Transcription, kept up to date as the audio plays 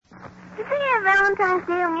Valentine's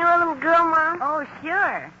Day when you were a little girl, Mom? Oh,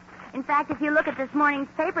 sure. In fact, if you look at this morning's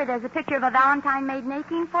paper, there's a picture of a Valentine made in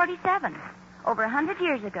 1847, over 100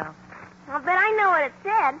 years ago. I'll bet I know what it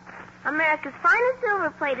said. America's finest silver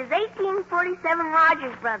plate is 1847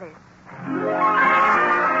 Rogers Brothers.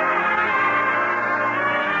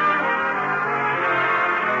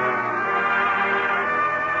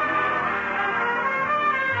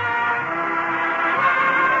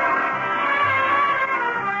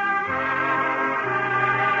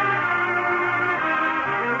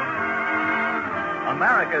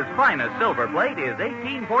 America's finest silver plate is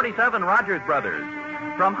 1847 Rogers Brothers.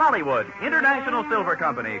 From Hollywood, International Silver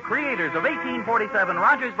Company, creators of 1847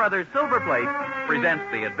 Rogers Brothers Silver Plate, presents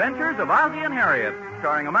The Adventures of Ozzie and Harriet,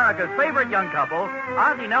 starring America's favorite young couple,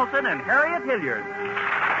 Ozzie Nelson and Harriet Hilliard.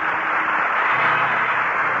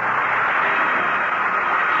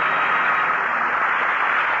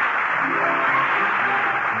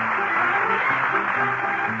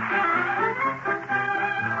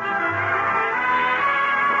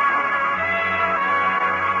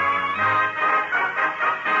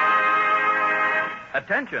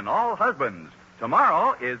 Attention, all husbands.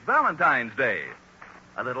 Tomorrow is Valentine's Day.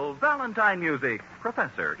 A little Valentine music.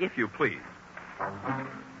 Professor, if you please.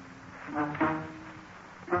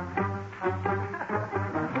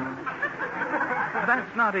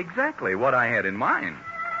 That's not exactly what I had in mind.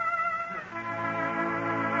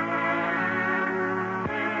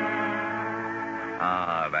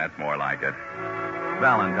 Ah, that's more like it.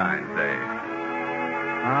 Valentine's Day.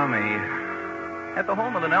 Ah, me. At the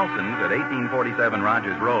home of the Nelsons at 1847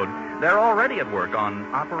 Rogers Road, they're already at work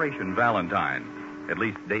on Operation Valentine. At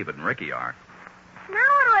least David and Ricky are. Now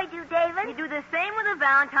what do I do, David? You do the same with a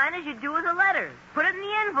Valentine as you do with a letter. Put it in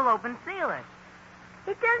the envelope and seal it.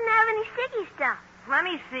 It doesn't have any sticky stuff. Let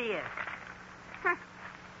me see it.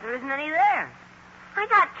 There isn't any there. I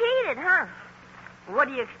got cheated, huh? What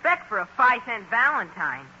do you expect for a 5-cent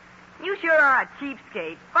Valentine? You sure are a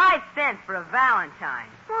cheapskate. 5 cents for a Valentine.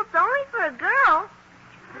 Well, it's only for a girl.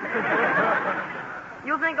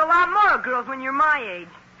 You'll think a lot more of girls when you're my age.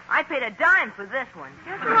 I paid a dime for this one.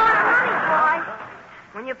 That's a lot of money, boy.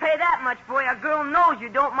 When you pay that much, boy, a girl knows you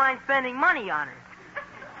don't mind spending money on her.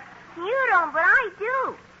 You don't, but I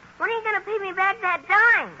do. When are you going to pay me back that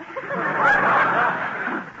dime?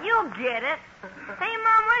 You'll get it. Hey,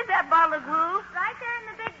 Mom, where's that bottle of glue? Right there in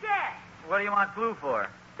the big desk. What do you want glue for?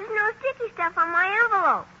 There's no sticky stuff on my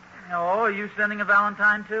envelope. Oh, are you sending a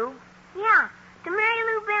Valentine, too? Yeah, to Mary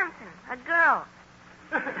Lou Benson, a girl.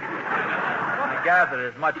 I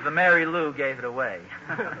gathered as much. The Mary Lou gave it away.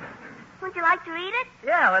 Would you like to read it?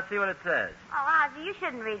 Yeah, let's see what it says. Oh, Ozzie, you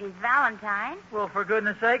shouldn't read his Valentine. Well, for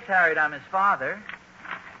goodness sakes, Harriet, I'm his father.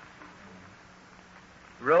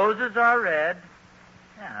 Roses are red.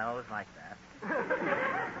 Yeah, always like that.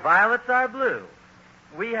 Violets are blue.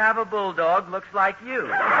 We have a bulldog, looks like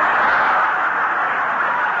you.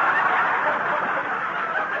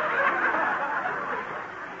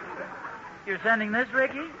 You're sending this,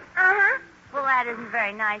 Ricky? Uh-huh. Well, that isn't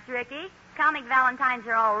very nice, Ricky. Comic Valentines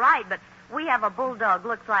are all right, but we have a bulldog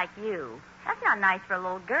looks like you. That's not nice for a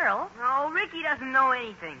little girl. Oh, Ricky doesn't know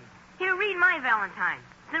anything. Here, read my Valentine.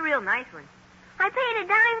 It's a real nice one. I paid a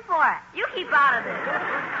dime for it. You keep out of this.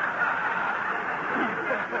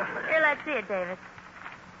 Here, let's see it, David.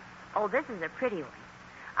 Oh, this is a pretty one.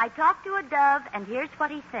 I talked to a dove, and here's what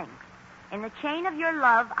he thinks. In the chain of your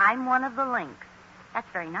love, I'm one of the links. That's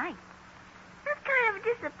very nice. That's kind of a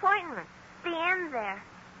disappointment. The end there.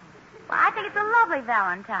 Well, I think it's a lovely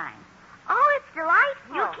Valentine. Oh, it's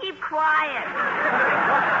delightful. You keep quiet.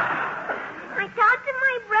 I talked to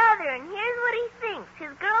my brother, and here's what he thinks.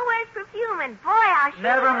 His girl wears perfume, and boy, how she...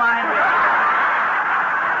 Never mind.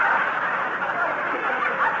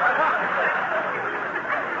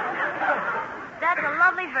 That's a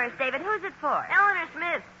lovely verse, David. Who's it for? Eleanor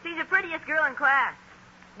Smith. She's the prettiest girl in class.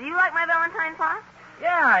 Do you like my Valentine, Pa?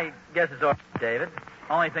 Yeah, I guess it's all right, David.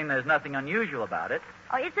 Only thing, there's nothing unusual about it.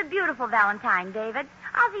 Oh, it's a beautiful Valentine, David.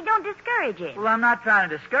 Ozzie, don't discourage him. Well, I'm not trying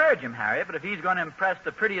to discourage him, Harriet, but if he's going to impress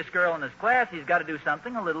the prettiest girl in his class, he's got to do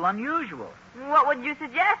something a little unusual. What would you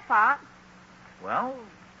suggest, Pa? Well,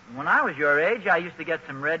 when I was your age, I used to get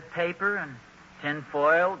some red paper and tin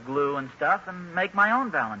foil, glue and stuff, and make my own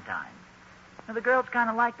Valentine. Now, the girls kind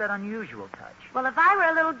of like that unusual touch. Well, if I were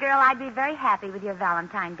a little girl, I'd be very happy with your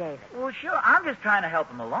Valentine, David. Well, sure. I'm just trying to help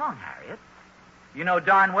him along, Harriet. You know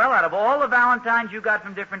darn well, out of all the Valentines you got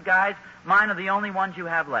from different guys, mine are the only ones you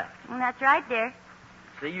have left. That's right, dear.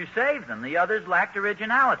 See, you saved them. The others lacked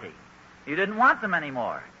originality. You didn't want them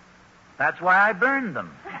anymore. That's why I burned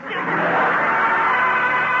them.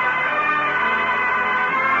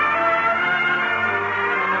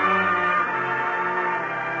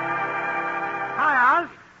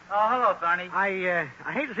 Thorny. I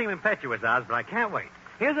hate to seem impetuous, Oz, but I can't wait.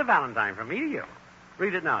 Here's a Valentine from me to you.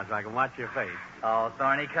 Read it now so I can watch your face. Oh,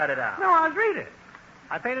 Thorny, cut it out. No, Oz, read it.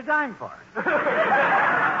 I paid a dime for it.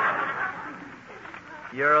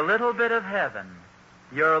 You're a little bit of heaven.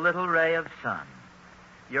 You're a little ray of sun.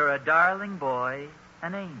 You're a darling boy,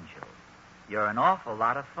 an angel. You're an awful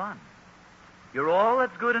lot of fun. You're all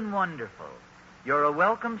that's good and wonderful. You're a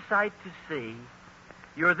welcome sight to see.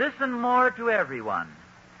 You're this and more to everyone.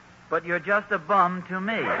 But you're just a bum to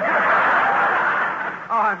me. Oh,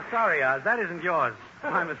 I'm sorry, Oz. That isn't yours.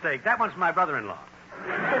 My mistake. That one's my brother-in-law.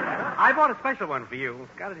 I bought a special one for you.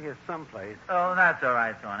 Got it here someplace. Oh, that's all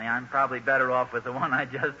right, Thorny. I'm probably better off with the one I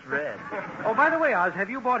just read. Oh, by the way, Oz, have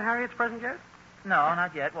you bought Harriet's present yet? No,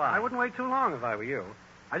 not yet. Why? I wouldn't wait too long if I were you.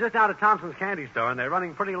 I was just down at Thompson's candy store, and they're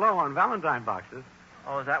running pretty low on Valentine boxes.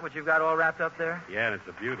 Oh, is that what you've got all wrapped up there? Yeah, and it's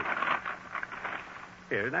a beauty.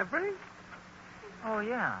 Here, isn't that pretty? Oh,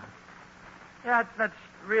 yeah. Yeah, that's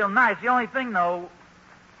real nice. The only thing, though,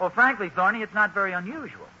 well, frankly, Thorny, it's not very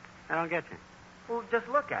unusual. I don't get you. Well, just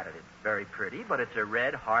look at it. It's very pretty, but it's a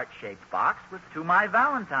red heart-shaped box with "To My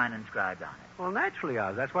Valentine" inscribed on it. Well, naturally,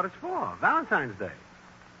 Oz, that's what it's for. Valentine's Day.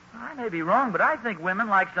 I may be wrong, but I think women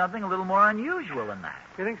like something a little more unusual than that.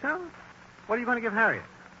 You think so? What are you going to give Harriet?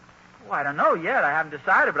 Well, I don't know yet. I haven't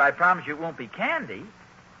decided, but I promise you it won't be candy.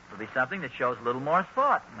 It'll be something that shows a little more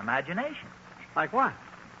thought and imagination. Like what?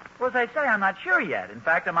 Well, as I say, I'm not sure yet. In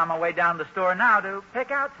fact, I'm on my way down to the store now to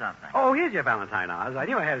pick out something. Oh, here's your Valentine, Oz. I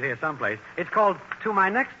knew I had it here someplace. It's called To My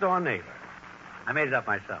Next Door Neighbor. I made it up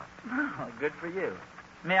myself. Oh, good for you.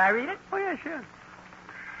 May I read it? Oh, yeah, sure.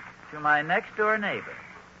 To my next door neighbor.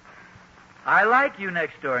 I like you,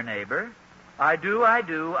 next door neighbor. I do, I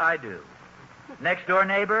do, I do. Next door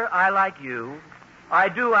neighbor, I like you. I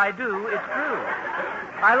do, it's true.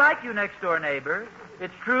 I like you, next door neighbor.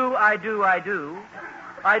 It's true, I do, I do.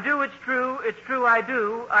 I do, it's true, I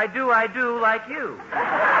do. I do, like you.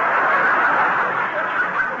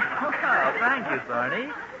 Well, thank you,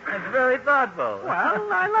 Thorny. That's very thoughtful.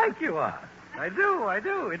 Well, I like you, Oz. I do.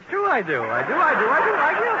 It's true, I do. I do,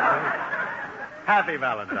 like you. Happy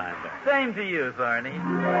Valentine's Day. Same to you, Thorny.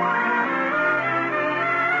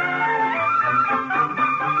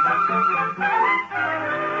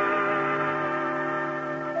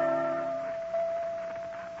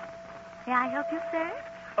 May I help you, sir?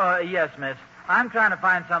 Yes, miss. I'm trying to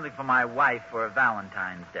find something for my wife for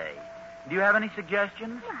Valentine's Day. Do you have any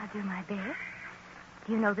suggestions? Well, I'll do my best.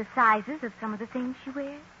 Do you know the sizes of some of the things she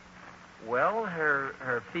wears? Well,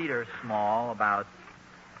 her feet are small, about...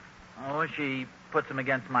 Oh, she puts them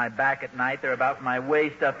against my back at night. They're about from my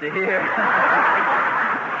waist up to here.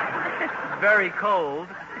 Very cold.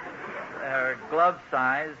 Her glove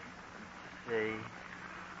size, let's see...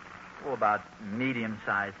 Oh, about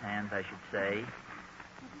medium-sized hands, I should say.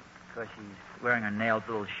 Of course, she's wearing her nails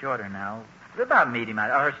a little shorter now. About medium.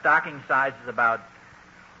 Her stocking size is about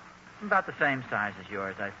the same size as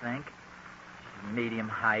yours, I think. She's medium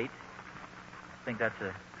height. I think that's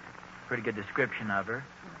a pretty good description of her.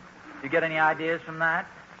 You get any ideas from that?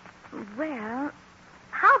 Well,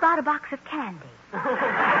 how about a box of candy?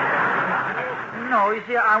 No, you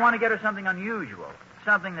see, I want to get her something unusual.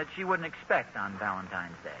 Something that she wouldn't expect on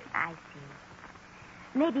Valentine's Day. I see.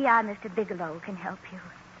 Maybe our Mr. Bigelow can help you.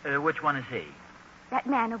 Which one is he? That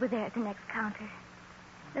man over there at the next counter.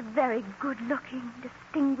 The very good-looking,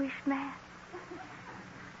 distinguished man.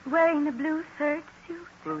 Wearing the blue serge suit.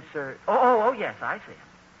 Blue serge. Oh, yes, I see him.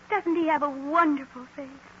 Doesn't he have a wonderful face?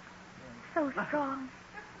 So strong.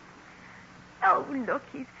 Oh, look,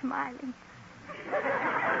 he's smiling.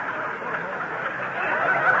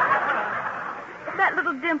 That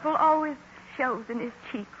little dimple always shows in his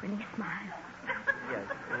cheek when he smiles. Yes.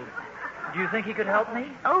 Do you think he could help me?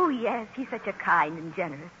 Oh, yes. He's such a kind and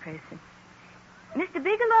generous person. Mr.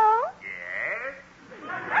 Bigelow? Yes?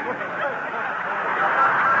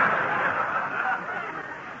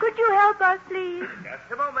 Could you help us, please?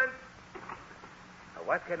 Just a moment.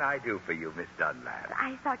 What can I do for you, Miss Dunlap?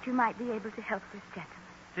 I thought you might be able to help this gentleman.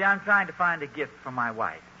 See, I'm trying to find a gift for my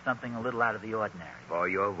wife. Something a little out of the ordinary. For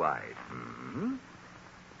your wife. Hmm?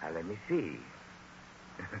 Now, let me see.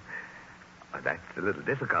 Well, that's a little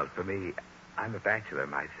difficult for me. I'm a bachelor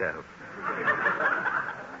myself.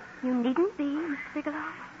 You needn't be, Mr.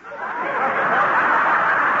 Bigelow.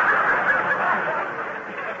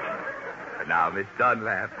 Now, Miss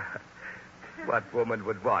Dunlap, what woman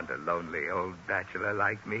would want a lonely old bachelor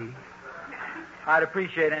like me? I'd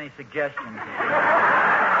appreciate any suggestions.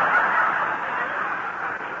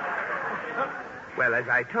 Well, as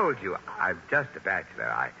I told you, I'm just a bachelor.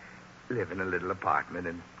 I live in a little apartment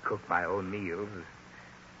and cook my own meals.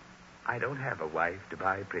 I don't have a wife to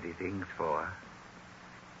buy pretty things for.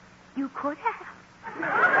 You could have.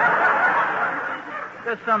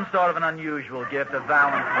 There's some sort of an unusual gift, a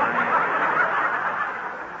Valentine.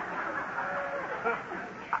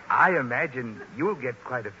 I imagine you'll get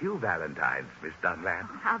quite a few Valentines, Miss Dunlap.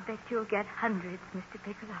 Oh, I'll bet you'll get hundreds, Mr.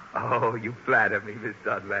 Bigelow. Oh, you flatter me, Miss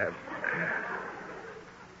Dunlap.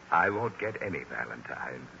 I won't get any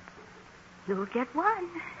Valentines. You'll get one.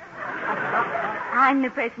 I'm the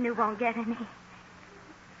person who won't get any.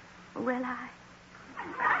 Will I?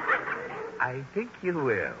 I think you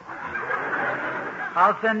will.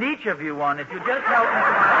 I'll send each of you one if you just help me.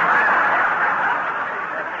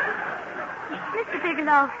 Mr.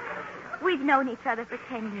 Bigelow, we've known each other for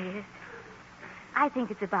 10 years. I think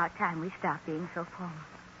it's about time we stop being so formal.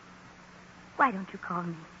 Why don't you call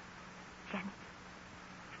me Jenny?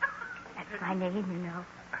 That's my name, you know.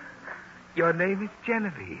 Your name is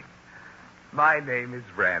Genevieve. My name is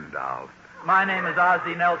Randolph. My name is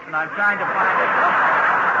Ozzie Nelson. I'm trying to find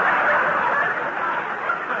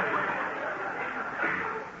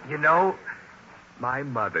You know, my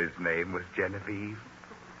mother's name was Genevieve.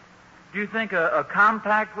 Do you think a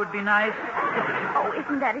compact would be nice? Oh,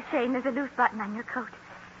 isn't that a shame? There's a loose button on your coat.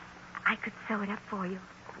 I could sew it up for you.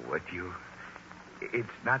 Would you? It's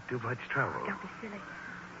not too much trouble. Don't be silly.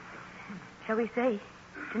 Shall we say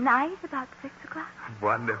tonight about 6 o'clock?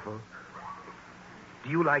 Wonderful. Do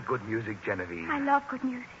you like good music, Genevieve? I love good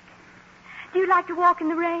music. Do you like to walk in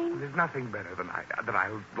the rain? There's nothing better than I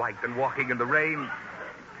like than walking in the rain.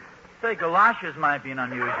 Say, galoshes might be an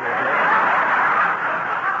unusual gift.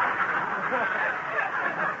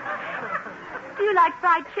 Do you like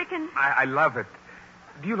fried chicken? I love it.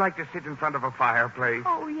 Do you like to sit in front of a fireplace?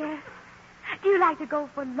 Oh, yes. Do you like to go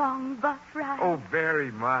for long bus rides? Oh, very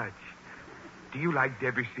much. Do you like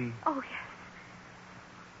Debussy? Oh, yes.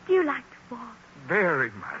 Do you like to walk? Very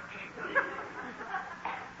much.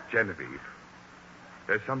 Genevieve,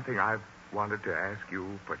 there's something I've wanted to ask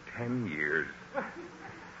you for 10 years.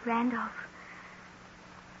 Randolph,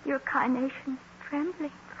 your carnation's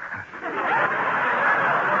trembling.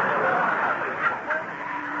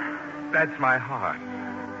 That's my heart.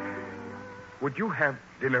 Would you have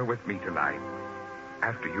dinner with me tonight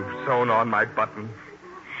after you've sewn on my button?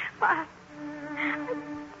 Why?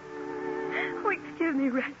 Oh, excuse me,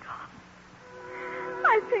 Randolph.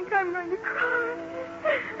 I think I'm going to cry.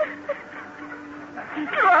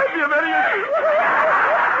 Cry, you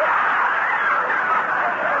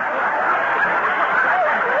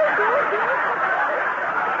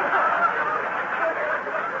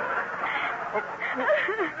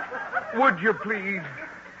Would you please?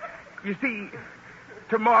 You see,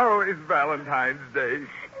 tomorrow is Valentine's Day.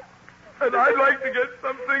 And I'd like to get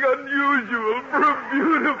something unusual for a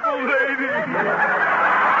beautiful lady.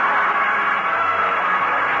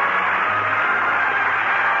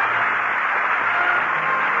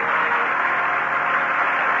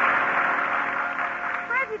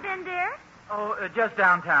 Where have you been, dear? Oh, just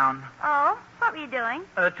downtown. Oh, what were you doing?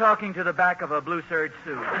 Talking to the back of a blue serge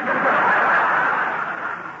suit.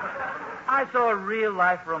 I saw a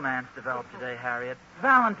real-life romance develop today, Harriet.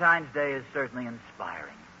 Valentine's Day is certainly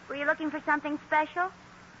inspiring. Were you looking for something special?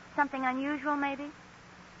 Something unusual, maybe?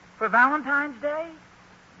 For Valentine's Day?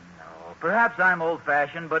 No, perhaps I'm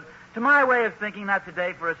old-fashioned, but to my way of thinking, that's a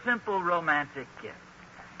day for a simple romantic gift.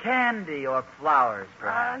 Candy or flowers,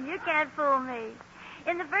 perhaps. Oh, you can't fool me.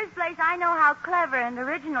 In the first place, I know how clever and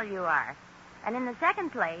original you are. And in the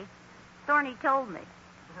second place, Thorny told me.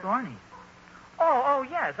 Thorny? Oh,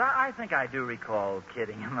 yes. I think I do recall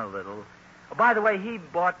kidding him a little. Oh, by the way, he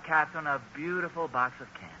bought Catherine a beautiful box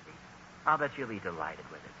of candy. I'll bet she'll be delighted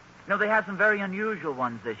with it. You know, they have some very unusual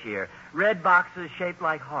ones this year. Red boxes shaped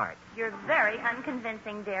like hearts. You're very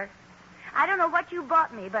unconvincing, dear. I don't know what you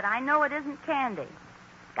bought me, but I know it isn't candy.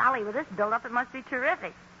 Golly, with this build-up, it must be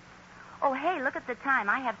terrific. Oh, hey, look at the time.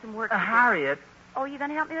 I have some work to do. Harriet. Oh, you going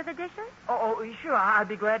to help me with the dishes? Oh, sure. I'd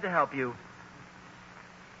be glad to help you.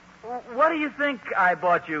 What do you think I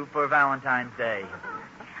bought you for Valentine's Day?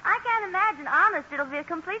 I can't imagine. Honest, it'll be a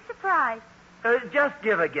complete surprise. Just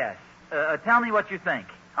give a guess. Tell me what you think.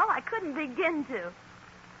 Oh, I couldn't begin to.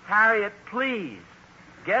 Harriet, please.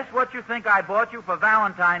 Guess what you think I bought you for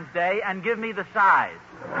Valentine's Day and give me the size.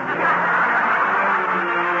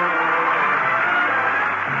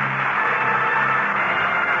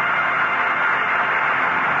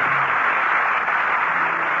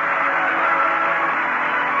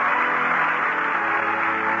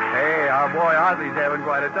 Boy, Ozzie's having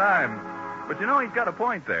quite a time. But you know, he's got a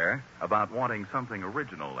point there about wanting something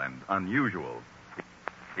original and unusual.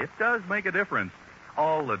 It does make a difference.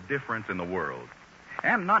 All the difference in the world.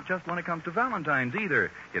 And not just when it comes to Valentine's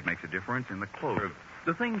either. It makes a difference in the clothes,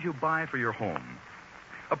 the things you buy for your home.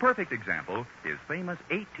 A perfect example is famous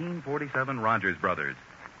 1847 Rogers Brothers.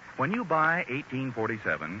 When you buy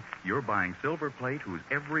 1847, you're buying silver plate whose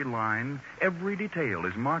every line, every detail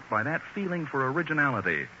is marked by that feeling for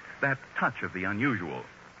originality, that touch of the unusual.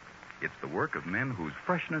 It's the work of men whose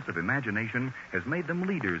freshness of imagination has made them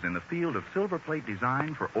leaders in the field of silver plate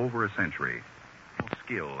design for over a century.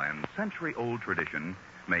 Skill and century-old tradition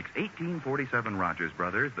makes 1847 Rogers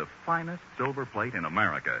Brothers the finest silver plate in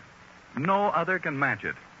America. No other can match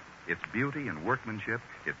it. Its beauty and workmanship,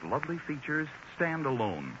 its lovely features, stand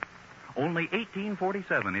alone. Only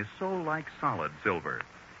 1847 is so like solid silver.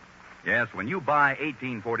 Yes, when you buy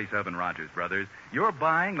 1847 Rogers Brothers, you're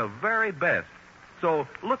buying the very best. So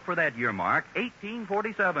look for that year mark,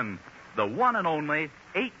 1847, the one and only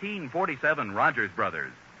 1847 Rogers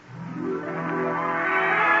Brothers.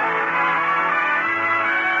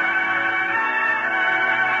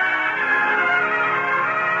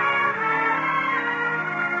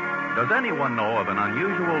 Does anyone know of an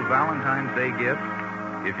unusual Valentine's Day gift?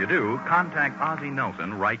 If you do, contact Ozzie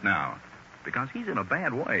Nelson right now, because he's in a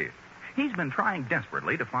bad way. He's been trying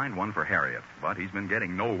desperately to find one for Harriet, but he's been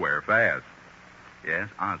getting nowhere fast. Yes,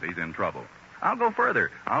 Ozzie's in trouble. I'll go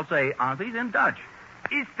further. I'll say Ozzie's in Dutch.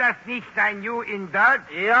 Ist das nicht ein You in Dutch?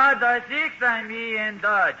 Ja, das ist ein Me in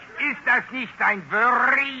Dutch. Ist das nicht ein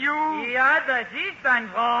Very You? Ja, das ist ein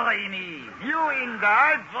Very Me. You in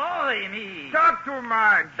Dutch? Very Me. Talk too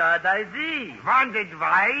much. Da sie. Want it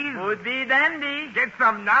wise? Would be dandy. Get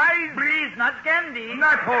some nice? Please, not candy.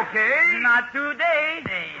 Not okay? Not today.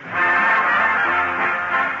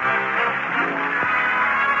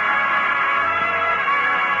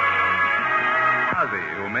 Ozzie,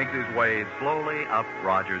 who makes his way slowly up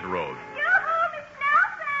Rogers Road. Yoo-hoo, Miss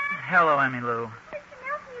Nelson! Hello, Emmy Lou. Mr.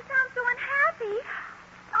 Nelson, you sound so unhappy.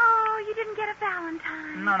 Oh, you didn't get a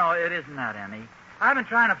Valentine. No, it isn't that, Emmy. I've been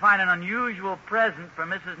trying to find an unusual present for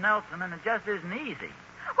Mrs. Nelson, and it just isn't easy.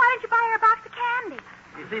 Why don't you buy her a box of candy?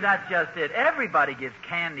 You see, that's just it. Everybody gives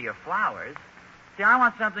candy or flowers. See, I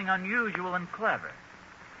want something unusual and clever.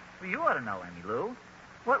 Well, you ought to know, Emmy Lou.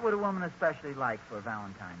 What would a woman especially like for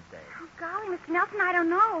Valentine's Day? Oh, golly, Mr. Nelson, I don't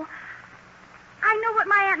know. I know what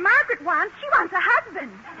my Aunt Margaret wants. She wants a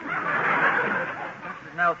husband.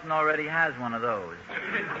 Mrs. Nelson already has one of those.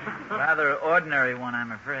 Rather ordinary one,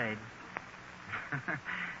 I'm afraid.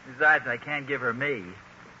 Besides, I can't give her me.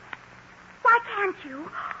 Why can't you?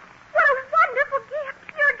 What a wonderful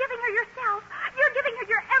gift. You're giving her yourself. You're giving her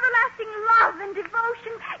your everlasting love and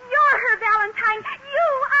devotion. You're her Valentine. You,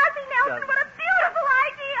 Ozzie Nelson, what a beautiful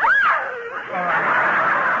idea.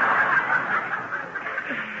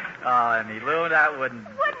 Oh, Emmy Lou, that wouldn't...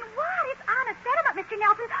 Wouldn't what? It's honest sentiment, Mr.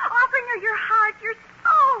 Nelson. Offering her your heart, your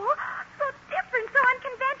soul. So different, so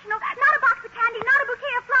unconventional. Not a box of candy, not a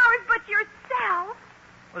bouquet of flowers, but yourself.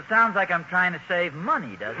 Well, sounds like I'm trying to save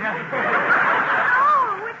money, doesn't it?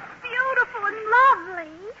 Oh, it's beautiful and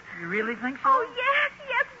lovely. You really think so? Oh, yes,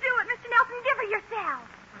 do it, Mr. Nelson. Give her yourself.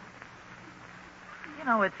 You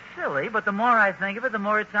know, it's silly, but the more I think of it, the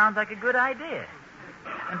more it sounds like a good idea.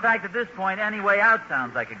 In fact, at this point, any way out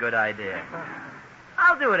sounds like a good idea.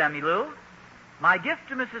 I'll do it, Emmy Lou. My gift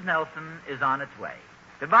to Mrs. Nelson is on its way.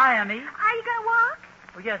 Goodbye, Emmy. Are you going to walk?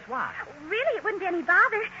 Well, yes, why? Really, it wouldn't be any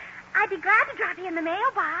bother. I'd be glad to drop you in the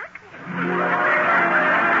mailbox.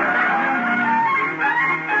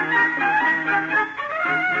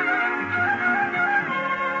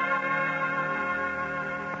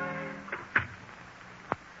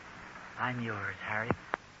 I'm yours, Harriet.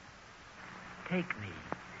 Take me.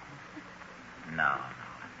 No.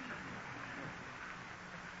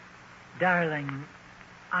 Darling,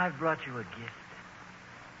 I've brought you a gift.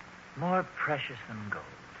 More precious than gold.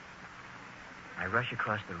 I rush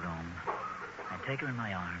across the room. I take her in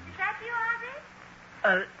my arms. Is that you,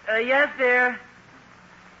 Ozzie? Yes, dear.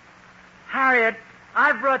 Harriet,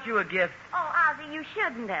 I've brought you a gift. Oh, Ozzie, you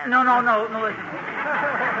shouldn't have. No, listen.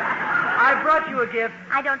 I brought you a gift.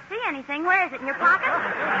 I don't see anything. Where is it, in your pocket?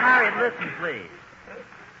 Harriet, listen, please.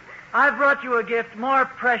 I've brought you a gift more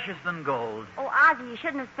precious than gold. Oh, Ozzie, you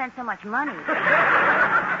shouldn't have spent so much money.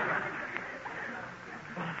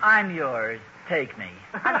 I'm yours. Take me.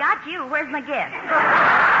 I've got you. Where's my gift? You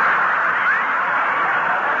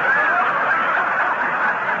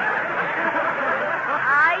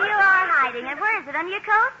are hiding it. Where is it? Under your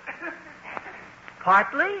coat?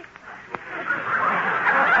 Partly?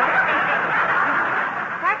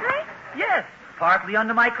 Partly? Yes, partly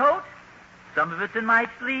under my coat. Some of it's in my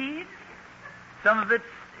sleeves. Some of it's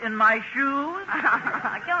in my shoes.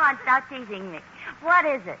 Come on, stop teasing me. What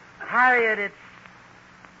is it? Harriet,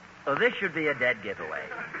 Oh, this should be a dead giveaway.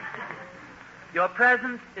 Your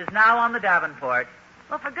present is now on the Davenport.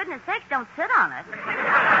 Well, for goodness sakes, don't sit on it. Oh,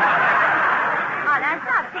 now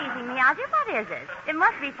stop teasing me, Ozzie. What is it? It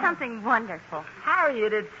must be something wonderful.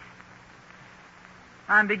 Harriet, it's...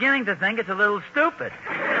 I'm beginning to think it's a little stupid.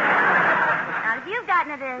 Now, if you've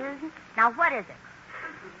gotten it, it isn't. Now, what is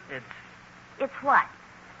it? It's what?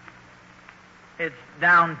 It's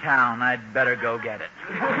downtown. I'd better go get it.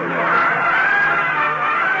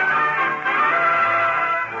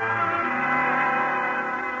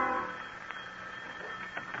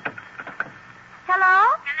 Hello?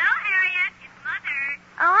 Hello, Harriet. It's Mother.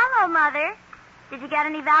 Oh, hello, Mother. Did you get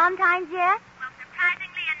any Valentines yet? Well,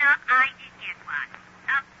 surprisingly enough, I did get one.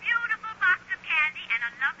 A beautiful box of candy and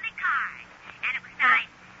a lovely card. And it was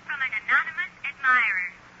signed from an anonymous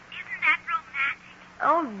admirer. Isn't that romantic?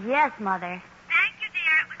 Oh, yes, Mother. Thank you,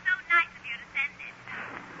 dear. It was so nice of you to send it.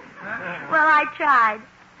 Well, I tried.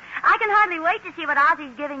 I can hardly wait to see what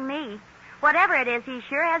Ozzie's giving me. Whatever it is, he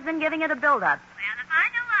sure has been giving it a build-up. Well, if I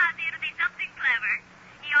know Ozzie, it'll be something clever.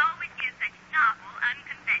 He always gives such novel,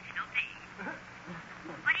 unconventional things.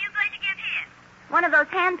 What are you going to give him? One of those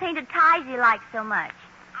hand-painted ties he likes so much.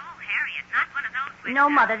 Oh, Harriet, not one of those with... No,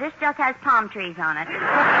 Mother, this just has palm trees on it.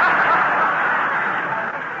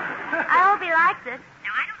 I hope he likes it.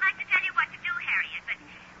 Now, I don't like to tell you what to do, Harriet, but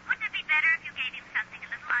wouldn't it be better if you gave him something a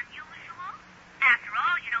little unusual? After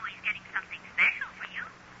all, you know he's getting something special for you.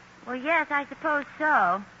 Well, yes, I suppose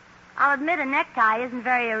so. I'll admit a necktie isn't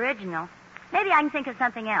very original. Maybe I can think of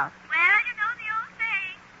something else. Well, you know the old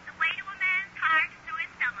saying, the way to a man's heart is through his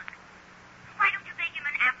stomach. Why don't you bake him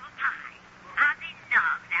an apple pie? Ozzie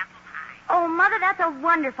loves apple pie. Oh, Mother, that's a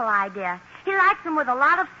wonderful idea. He likes them with a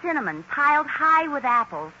lot of cinnamon piled high with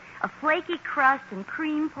apples, a flaky crust and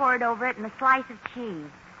cream poured over it, and a slice of cheese.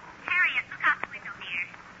 Harriet, look out the window here.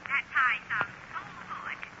 That pie sounds so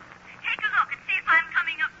good. Take a look and see if I'm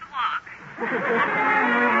coming up the walk.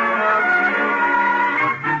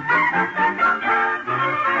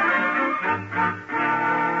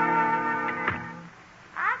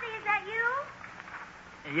 Ozzie, is that you?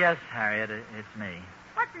 Yes, Harriet, it's me.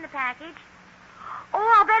 What's in the package?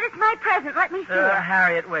 Oh, I'll bet it's my present. Let me see it.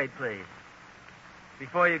 Harriet, wait, please.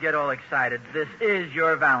 Before you get all excited, this is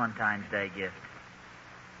your Valentine's Day gift.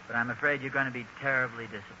 But I'm afraid you're going to be terribly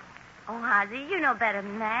disappointed. Oh, Ozzie, you know better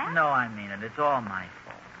than that. No, I mean it. It's all my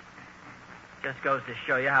fault. Just goes to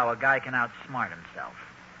show you how a guy can outsmart himself.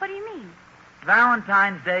 What do you mean?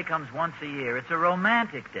 Valentine's Day comes once a year. It's a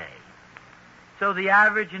romantic day. So the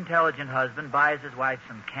average intelligent husband buys his wife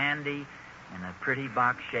some candy in a pretty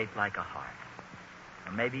box shaped like a heart.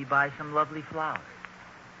 Or maybe he buys some lovely flowers.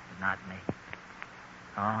 But not me.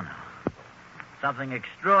 Oh, no. Something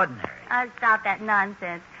extraordinary. Stop that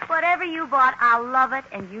nonsense. Whatever you bought, I'll love it,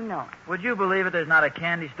 and you know it. Would you believe it? There's not a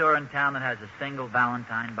candy store in town that has a single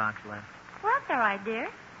Valentine box left. Well, that's all right, dear.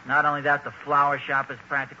 Not only that, the flower shop is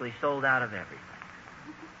practically sold out of everything.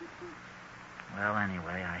 Well,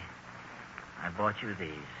 anyway, I bought you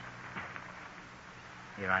these.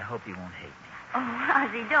 Here, I hope you won't hate me. Oh,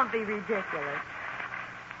 Ozzie, don't be ridiculous.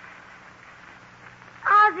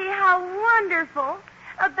 Ozzie, how wonderful.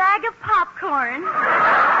 A bag of popcorn.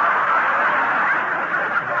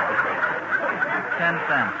 10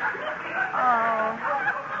 cents. Oh.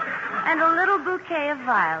 And a little bouquet of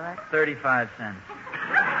violets. 35 cents.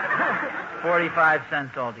 45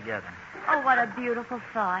 cents altogether. Oh, what a beautiful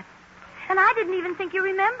thought. And I didn't even think you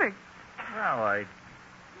remembered. Well, I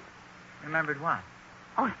remembered what?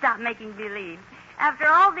 Oh, stop making believe. After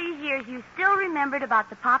all these years, you still remembered about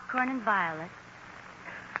the popcorn and violets.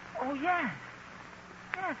 Oh, yes.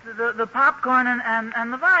 Yes, the popcorn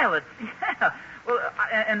and the violets. Yeah. Well,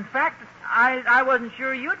 in fact, I wasn't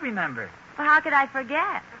sure you'd remember. Well, how could I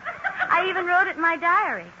forget? I even wrote it in my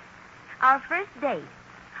diary. Our first date.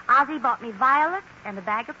 Ozzie bought me violets and a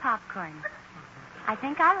bag of popcorn. I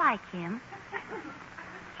think I like him.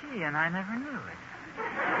 Gee, and I never knew it.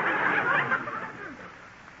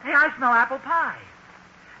 Hey, I smell apple pie.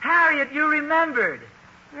 Harriet, you remembered.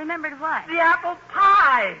 Remembered what? The apple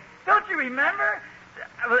pie. Don't you remember?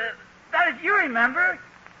 That is, you remember.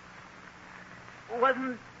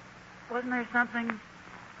 Wasn't there something?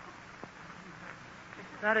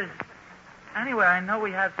 That is, anyway, I know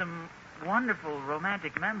we have some wonderful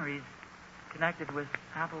romantic memories connected with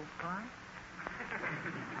apple pie.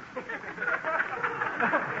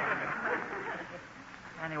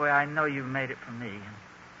 Anyway, I know you made it for me.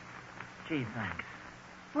 Gee, thanks.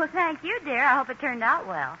 Well, thank you, dear. I hope it turned out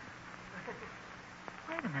well.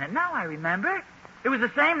 Wait a minute. Now I remember. It was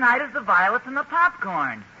the same night as the violets and the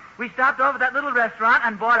popcorn. We stopped over at that little restaurant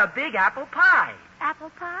and bought a big apple pie.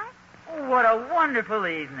 Apple pie? Oh, what a wonderful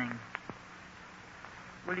evening.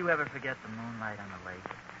 Will you ever forget the moonlight on the lake?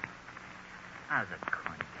 I was a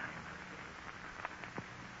corny guy in those days.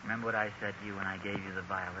 Remember what I said to you when I gave you the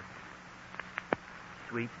violets?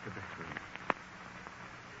 Sweets to the sweet.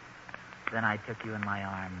 Then I took you in my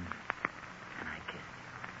arms and I kissed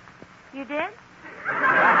you. You did?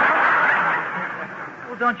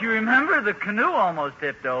 Well, don't you remember? The canoe almost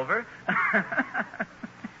tipped over.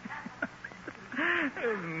 It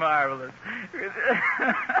was marvelous.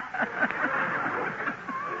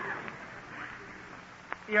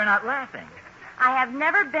 You're not laughing. I have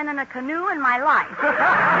never been in a canoe in my life.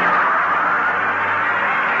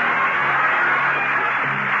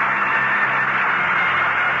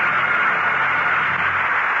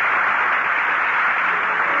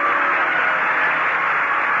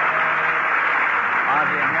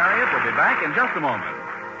 Ozzie and Harriet will be back in just a moment.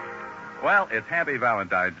 Well, it's Happy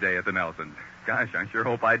Valentine's Day at the Nelsons. Gosh, I sure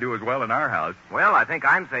hope I do as well in our house. Well, I think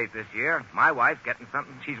I'm safe this year. My wife's getting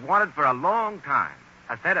something she's wanted for a long time.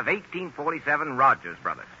 A set of 1847 Rogers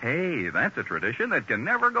Brothers. Hey, that's a tradition that can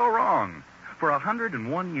never go wrong. For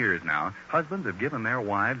 101 years now, husbands have given their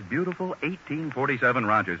wives beautiful 1847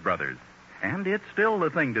 Rogers Brothers. And it's still the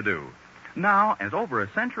thing to do. Now, as over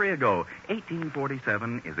a century ago,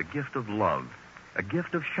 1847 is a gift of love, a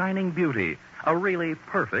gift of shining beauty, a really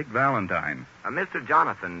perfect Valentine. Mr.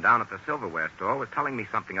 Jonathan down at the silverware store was telling me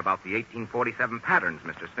something about the 1847 patterns,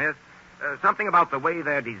 Mr. Smith. Something about the way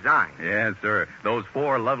they're designed. Yes, sir. Those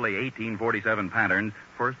 4 lovely 1847 patterns,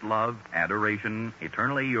 First Love, Adoration,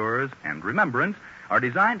 Eternally Yours, and Remembrance, are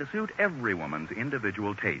designed to suit every woman's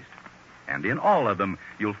individual taste. And in all of them,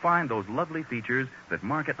 you'll find those lovely features that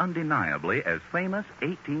mark it undeniably as famous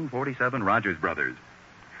 1847 Rogers Brothers.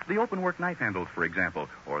 The open-work knife handles, for example,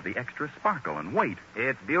 or the extra sparkle and weight.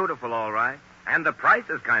 It's beautiful, all right. And the price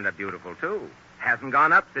is kind of beautiful, too. Hasn't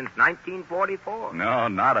gone up since 1944. No,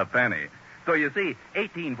 not a penny. So you see,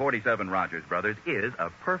 1847 Rogers Brothers is a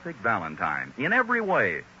perfect Valentine in every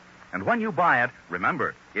way. And when you buy it,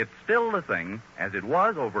 remember, it's still the thing, as it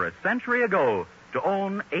was over a century ago, to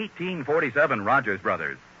own 1847 Rogers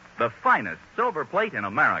Brothers, the finest silver plate in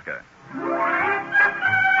America.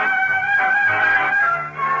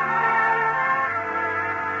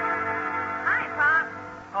 Hi, Pop.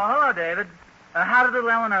 Oh, hello, David. How did little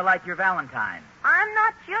Eleanor like your Valentine? I'm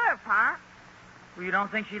not sure, Pop. Well, you don't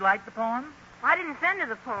think she liked the poem? I didn't send her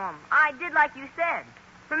the poem. I did like you said.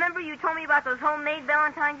 Remember you told me about those homemade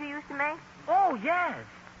Valentines you used to make? Oh, yes.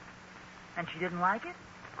 And she didn't like it?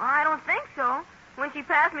 I don't think so. When she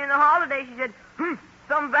passed me in the holiday, she said,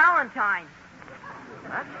 some Valentine.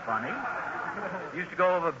 That's funny. Used to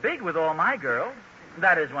go over big with all my girls.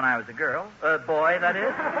 That is, when I was a girl. Boy, that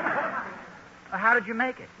is. How did you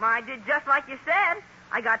make it? I did just like you said.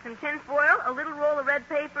 I got some tin foil, a little roll of red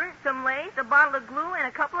paper, some lace, a bottle of glue, and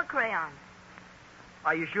a couple of crayons.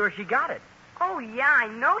 Are you sure she got it? Oh, yeah, I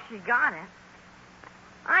know she got it.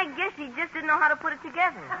 I guess she just didn't know how to put it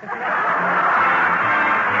together.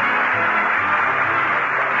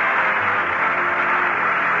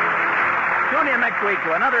 Tune in next week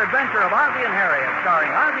to another adventure of Ozzie and Harriet,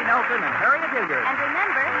 starring Ozzie Nelson and Harriet Hilgert. And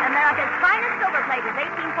remember, America's finest silver plate is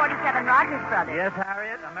 1847 Rogers Brothers. Yes,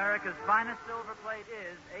 Harriet. America's finest silver plate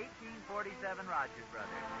is 1847 Rogers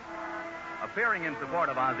Brothers. Appearing in support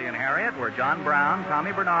of Ozzie and Harriet were John Brown,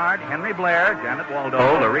 Tommy Bernard, Henry Blair, Janet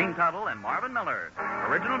Waldo, Lorene Tuttle, and Marvin Miller.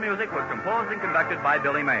 Original music was composed and conducted by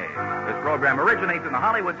Billy May. This program originates in the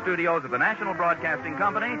Hollywood studios of the National Broadcasting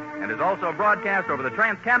Company and is also broadcast over the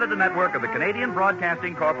Trans-Canada Network of the Canadian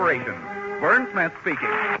Broadcasting Corporation. Vern Smith speaking.